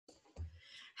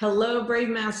Hello, Brave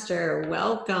Master.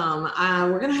 Welcome.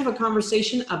 We're going to have a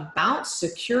conversation about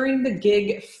securing the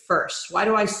gig first. Why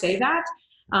do I say that?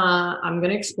 I'm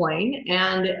going to explain,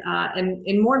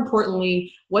 and more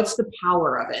importantly, what's the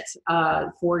power of it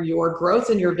for your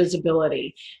growth and your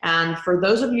visibility. And for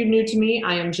those of you new to me,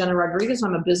 I am Jena Rodriguez.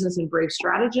 I'm a business and Brave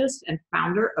strategist and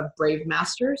founder of Brave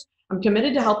Masters. I'm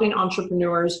committed to helping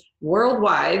entrepreneurs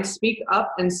worldwide speak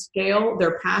up and scale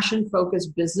their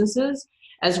passion-focused businesses,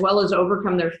 as well as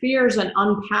overcome their fears and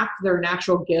unpack their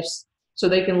natural gifts so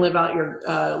they can live out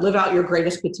your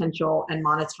greatest potential and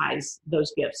monetize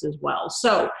those gifts as well.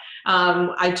 So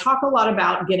I talk a lot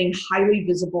about getting highly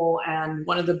visible, and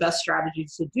one of the best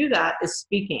strategies to do that is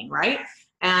speaking, right?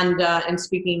 And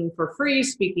speaking for free,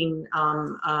 speaking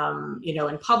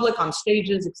in public, on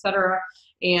stages, etc.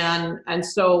 And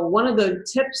so one of the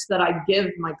tips that I give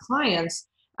my clients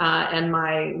and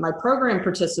my program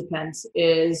participants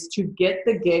is to get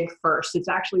the gig first. It's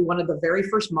actually one of the very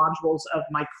first modules of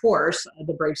my course,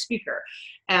 The Brave Speaker.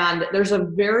 And there's a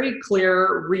very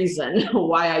clear reason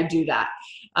why I do that.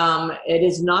 It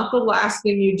is not the last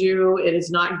thing you do. It is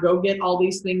not go get all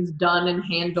these things done and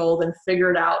handled and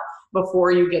figured out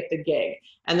before you get the gig.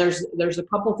 And there's a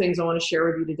couple things I want to share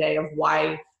with you today of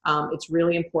why it's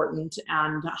really important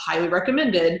and highly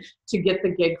recommended to get the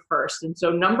gig first. And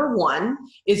so number one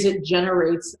is it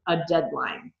generates a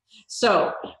deadline.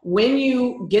 So when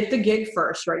you get the gig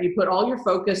first, right, you put all your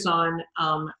focus on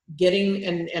getting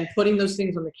and putting those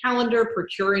things on the calendar,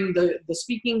 procuring the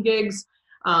speaking gigs,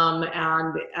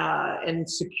 and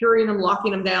securing them,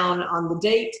 locking them down on the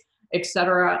date,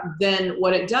 etc. Then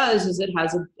what it does is it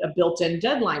has a built-in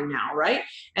deadline now, right?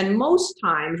 And most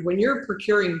times when you're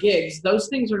procuring gigs, those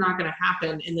things are not going to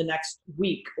happen in the next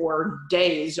week or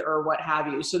days or what have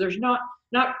you. So there's not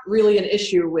really an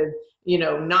issue with,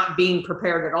 not being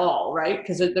prepared at all, right?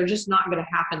 Because they're just not going to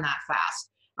happen that fast.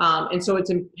 And so it's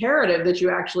imperative that you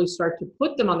actually start to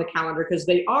put them on the calendar, because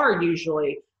they are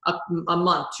usually a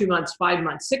month, 2 months, 5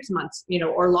 months, 6 months,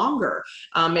 or longer.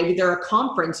 Maybe they're a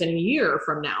conference in a year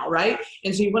from now, right?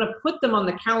 And so you want to put them on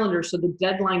the calendar so the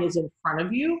deadline is in front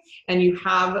of you and you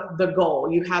have the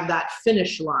goal, you have that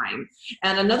finish line.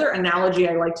 And another analogy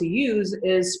I like to use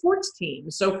is sports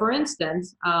teams. So for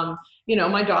instance,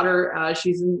 my daughter,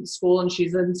 she's in school and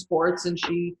she's in sports, and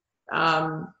she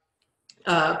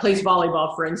plays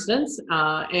volleyball, for instance,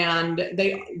 and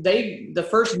the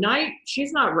first night,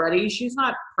 she's not ready, she's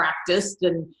not practiced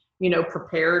and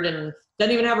prepared, and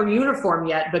doesn't even have her uniform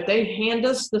yet, but they hand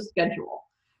us the schedule,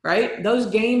 right? Those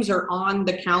games are on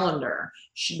the calendar.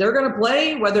 They're going to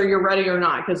play whether you're ready or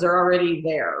not, because they're already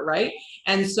there, right?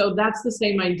 And so that's the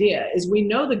same idea, is we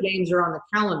know the games are on the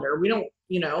calendar. We don't,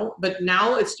 but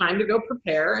now it's time to go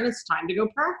prepare, and it's time to go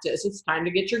practice. It's time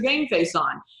to get your game face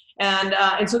on.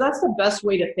 And so that's the best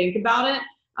way to think about it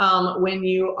when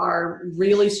you are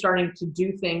really starting to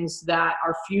do things that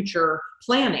are future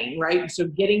planning, right? So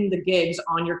getting the gigs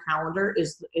on your calendar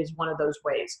is one of those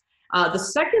ways. The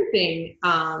second thing,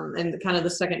 and kind of the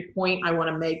second point I want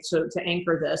to make to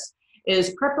anchor this,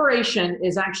 is preparation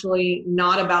is actually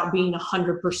not about being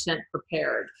 100%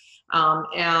 prepared.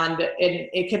 And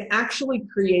it can actually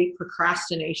create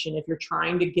procrastination if you're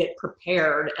trying to get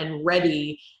prepared and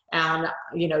ready and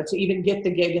to even get the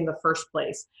gig in the first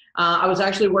place. I was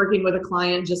actually working with a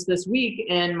client just this week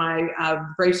in my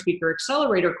Brave Speaker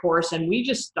Accelerator course, and we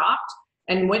just stopped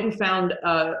and went and found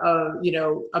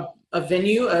a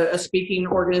venue, a speaking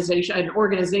organization, an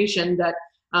organization that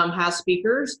has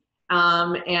speakers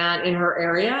and in her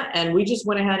area, and we just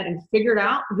went ahead and figured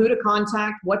out who to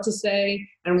contact, what to say,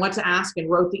 and what to ask, and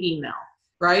wrote the email.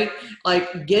 Right?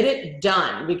 Like, get it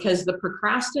done, because the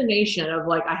procrastination of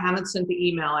like, I haven't sent the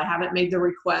email, I haven't made the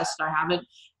request, I haven't,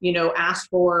 asked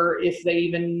for if they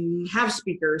even have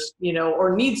speakers,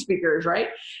 or need speakers, right?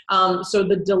 So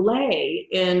the delay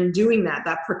in doing that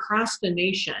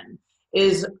procrastination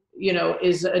is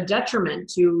a detriment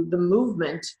to the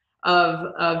movement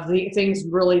of the things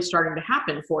really starting to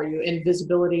happen for you in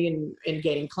visibility and in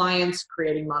gaining clients,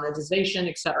 creating monetization,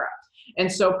 etc. And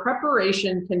so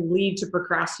preparation can lead to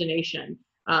procrastination.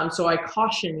 So I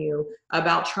caution you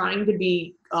about trying to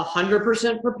be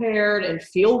 100% prepared and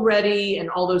feel ready and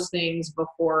all those things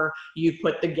before you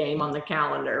put the game on the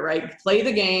calendar, right? Play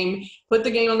the game, put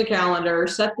the game on the calendar,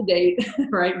 set the date,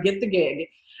 right? Get the gig.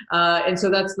 And so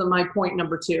that's my point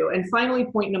number 2. And finally,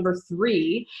 point number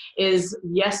 3 is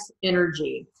yes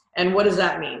energy. And what does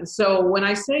that mean? So when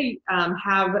I say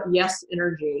have yes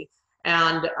energy,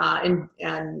 and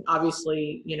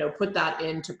obviously, put that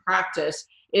into practice,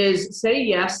 is say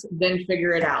yes, then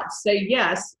figure it out. Say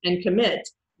yes and commit,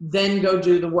 then go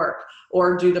do the work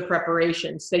or do the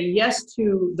preparation. Say yes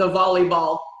to the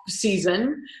volleyball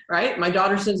season, right? My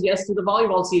daughter says yes to the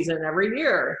volleyball season every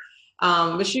year.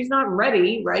 But she's not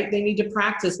ready, right? They need to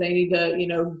practice. They need to,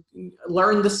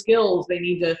 learn the skills. They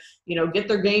need to, get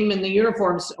their game and the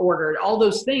uniforms ordered. All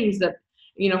those things that,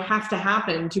 have to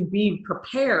happen to be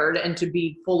prepared and to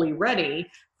be fully ready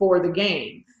for the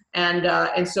game.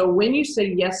 And so when you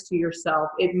say yes to yourself,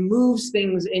 it moves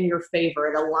things in your favor.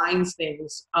 It aligns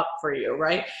things up for you,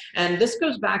 right? And this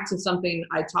goes back to something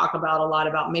I talk about a lot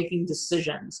about making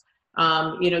decisions.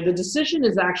 The decision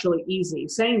is actually easy.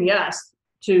 Saying yes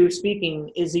to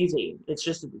speaking is easy. It's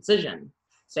just a decision.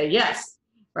 Say yes,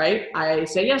 right? I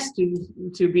say yes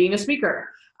to being a speaker.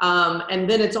 And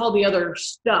then it's all the other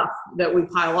stuff that we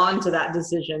pile on to that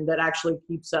decision that actually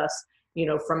keeps us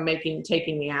from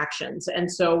taking the actions.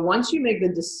 And so once you make the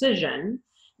decision,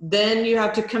 then you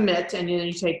have to commit and then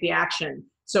you take the action.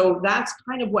 So that's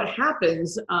kind of what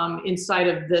happens inside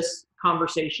of this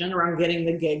conversation around getting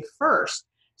the gig first.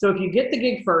 So if you get the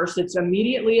gig first, it's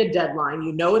immediately a deadline.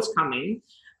 You know it's coming.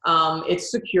 It's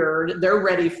secured. They're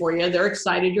ready for you. They're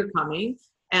excited you're coming.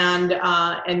 And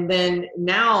then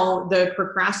now the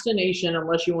procrastination,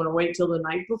 unless you want to wait till the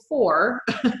night before,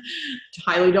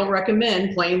 highly don't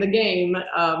recommend playing the game,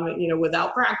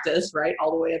 without practice, right?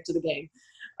 All the way up to the game.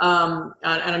 And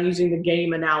I'm using the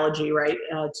game analogy, right,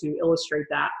 to illustrate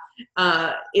that,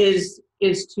 is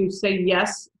to say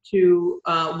yes to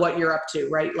what you're up to,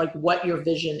 right? Like what your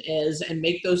vision is, and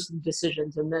make those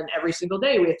decisions. And then every single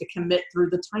day we have to commit through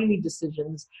the tiny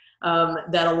decisions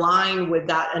that align with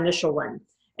that initial one.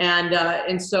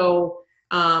 And so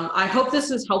I hope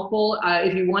this is helpful.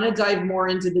 If you want to dive more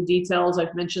into the details,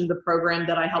 I've mentioned the program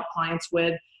that I help clients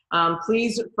with.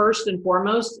 Please, first and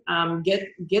foremost,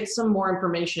 get some more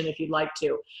information if you'd like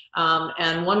to.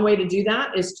 And one way to do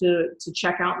that is to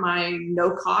check out my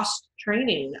no-cost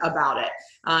training about it.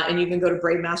 And you can go to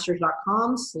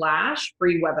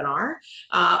bravemasters.com/free webinar.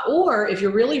 Or if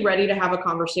you're really ready to have a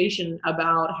conversation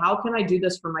about how can I do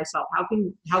this for myself? How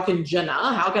can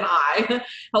Jena, how can I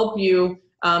help you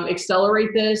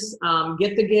accelerate this,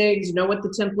 get the gigs, know what the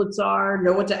templates are,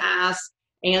 know what to ask,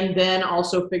 and then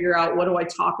also figure out what do I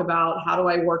talk about, how do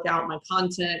I work out my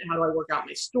content, how do I work out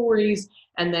my stories,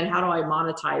 and then how do I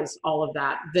monetize all of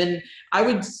that. Then I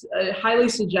would highly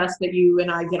suggest that you and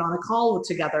I get on a call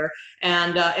together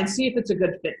and see if it's a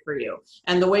good fit for you.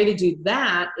 And the way to do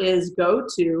that is go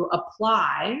to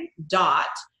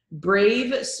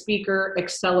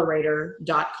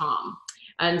apply.bravespeakeraccelerator.com.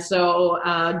 And so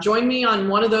join me on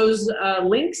one of those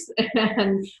links,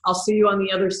 and I'll see you on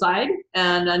the other side.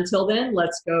 And until then,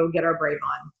 let's go get our brave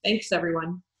on. Thanks,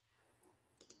 everyone.